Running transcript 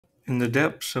In the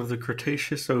depths of the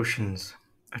Cretaceous oceans,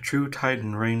 a true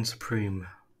titan reigned supreme.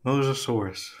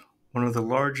 Mosasaurus, one of the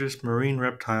largest marine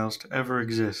reptiles to ever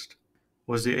exist,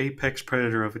 was the apex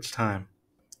predator of its time.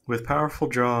 With powerful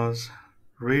jaws,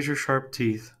 razor-sharp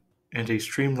teeth, and a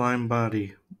streamlined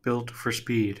body built for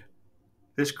speed,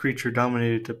 this creature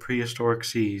dominated the prehistoric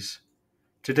seas.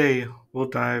 Today, we'll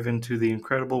dive into the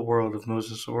incredible world of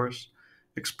Mosasaurus,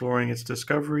 exploring its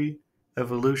discovery,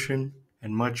 evolution,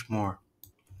 and much more.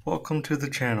 Welcome to the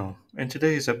channel. In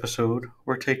today's episode,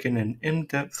 we're taking an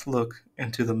in-depth look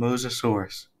into the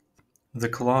Mosasaurus, the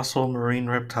colossal marine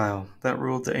reptile that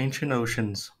ruled the ancient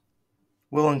oceans.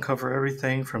 We'll uncover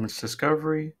everything from its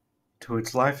discovery to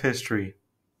its life history,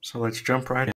 so let's jump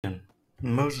right in.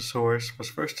 Mosasaurus was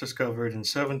first discovered in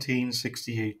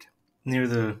 1768 near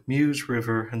the Meuse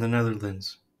River in the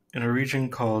Netherlands, in a region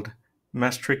called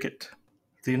Maastricht.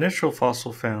 The initial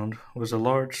fossil found was a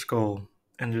large skull,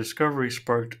 and the discovery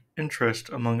sparked interest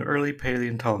among early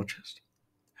paleontologists.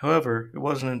 However, it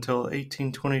wasn't until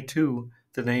 1822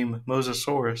 the name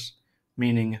Mosasaurus,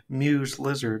 meaning Meuse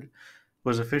lizard,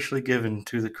 was officially given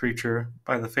to the creature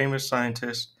by the famous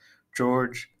scientist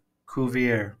Georges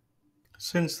Cuvier.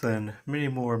 Since then, many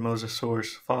more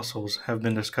Mosasaurus fossils have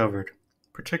been discovered,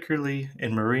 particularly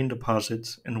in marine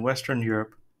deposits in Western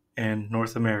Europe and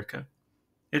North America.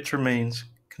 Its remains,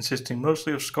 consisting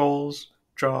mostly of skulls,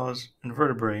 jaws, and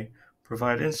vertebrae,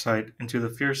 provide insight into the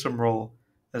fearsome role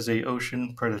as an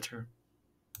ocean predator.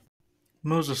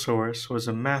 Mosasaurus was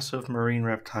a massive marine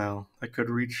reptile that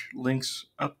could reach lengths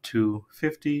up to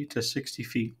 50 to 60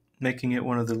 feet, making it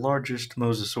one of the largest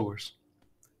mosasaurs.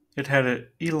 It had an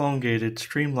elongated,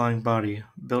 streamlined body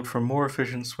built for more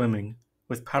efficient swimming,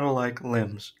 with paddle-like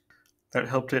limbs that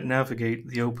helped it navigate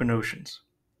the open oceans.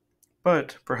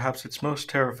 But perhaps its most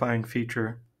terrifying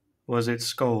feature was its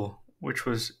skull, which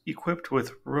was equipped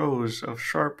with rows of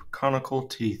sharp conical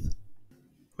teeth.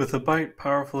 With a bite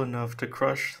powerful enough to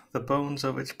crush the bones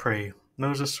of its prey,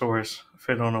 Mosasaurus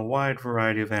fed on a wide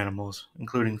variety of animals,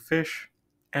 including fish,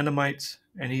 annelids,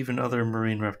 and even other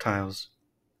marine reptiles.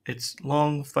 Its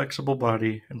long, flexible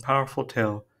body and powerful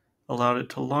tail allowed it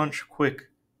to launch quick,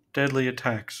 deadly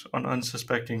attacks on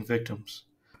unsuspecting victims.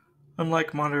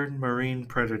 Unlike modern marine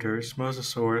predators,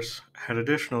 Mosasaurus had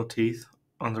additional teeth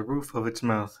on the roof of its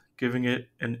mouth, giving it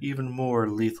an even more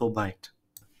lethal bite.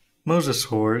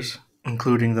 Mosasaurs,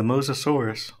 including the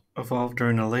Mosasaurus, evolved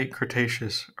during the late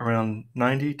Cretaceous around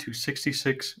 90 to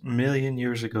 66 million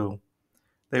years ago.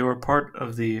 They were part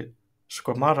of the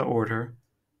Squamata order,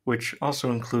 which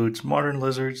also includes modern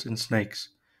lizards and snakes.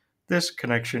 This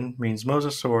connection means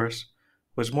Mosasaurus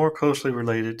was more closely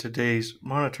related to today's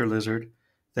monitor lizard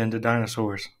than to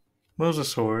dinosaurs.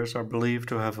 Mosasaurs are believed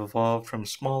to have evolved from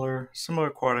smaller,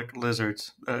 semi-aquatic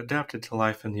lizards that adapted to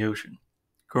life in the ocean,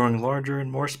 growing larger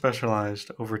and more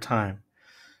specialized over time.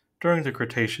 During the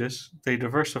Cretaceous, they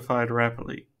diversified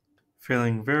rapidly,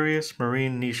 filling various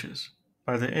marine niches.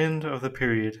 By the end of the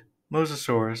period,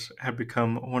 Mosasaurus had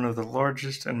become one of the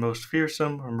largest and most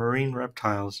fearsome marine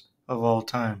reptiles of all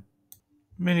time.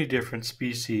 Many different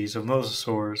species of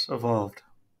mosasaurs evolved,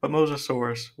 but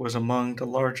Mosasaurus was among the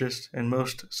largest and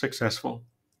most successful,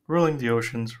 ruling the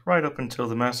oceans right up until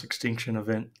the mass extinction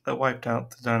event that wiped out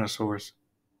the dinosaurs.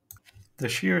 The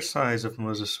sheer size of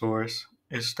Mosasaurus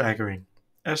is staggering.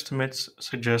 Estimates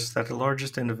suggest that the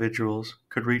largest individuals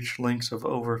could reach lengths of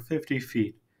over 50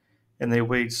 feet, and they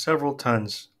weighed several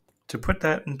tons. To put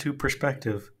that into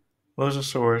perspective,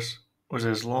 Mosasaurus was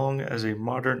as long as a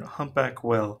modern humpback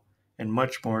whale and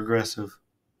much more aggressive.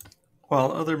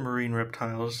 While other marine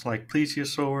reptiles like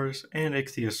plesiosaurs and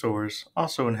ichthyosaurs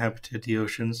also inhabited the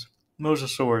oceans,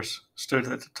 Mosasaurus stood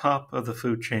at the top of the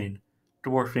food chain,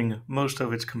 dwarfing most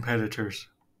of its competitors.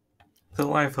 The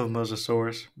life of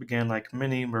Mosasaurus began like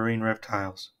many marine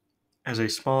reptiles, as a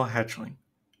small hatchling,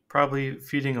 probably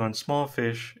feeding on small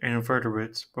fish and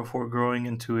invertebrates before growing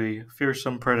into a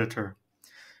fearsome predator.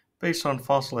 Based on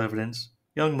fossil evidence,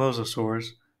 young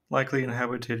mosasaurs likely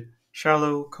inhabited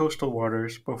shallow coastal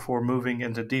waters before moving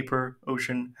into deeper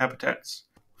ocean habitats.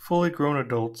 Fully grown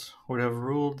adults would have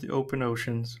ruled the open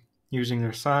oceans, using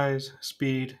their size,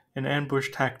 speed, and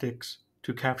ambush tactics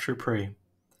to capture prey.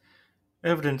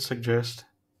 Evidence suggests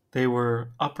they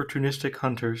were opportunistic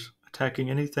hunters, attacking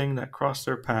anything that crossed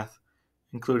their path,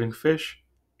 including fish,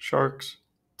 sharks,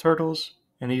 turtles,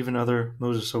 and even other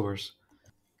mosasaurs.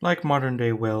 Like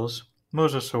modern-day whales,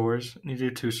 mosasaurs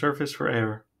needed to surface for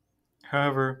air.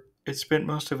 However, it spent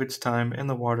most of its time in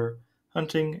the water,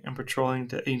 hunting and patrolling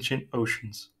the ancient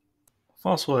oceans.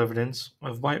 Fossil evidence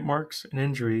of bite marks and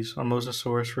injuries on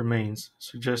Mosasaurus remains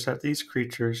suggests that these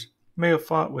creatures may have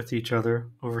fought with each other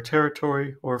over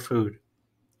territory or food.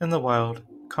 In the wild,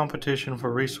 competition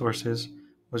for resources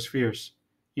was fierce,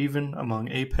 even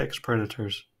among apex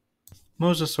predators.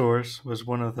 Mosasaurus was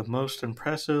one of the most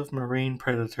impressive marine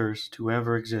predators to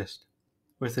ever exist.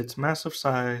 With its massive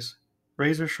size,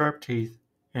 razor-sharp teeth,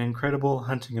 and incredible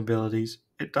hunting abilities,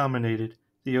 it dominated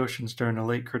the oceans during the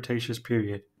late Cretaceous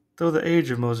period. Though the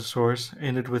age of Mosasaurus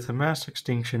ended with a mass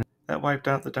extinction that wiped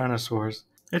out the dinosaurs,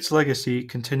 its legacy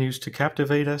continues to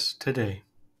captivate us today.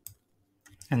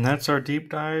 And that's our deep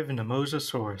dive into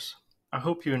Mosasaurus. I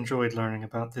hope you enjoyed learning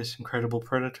about this incredible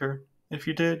predator. If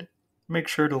you did, make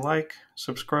sure to like,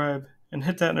 subscribe, and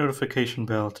hit that notification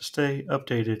bell to stay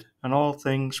updated on all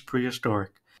things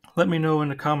prehistoric. Let me know in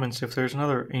the comments if there's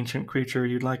another ancient creature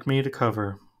you'd like me to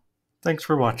cover. Thanks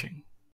for watching.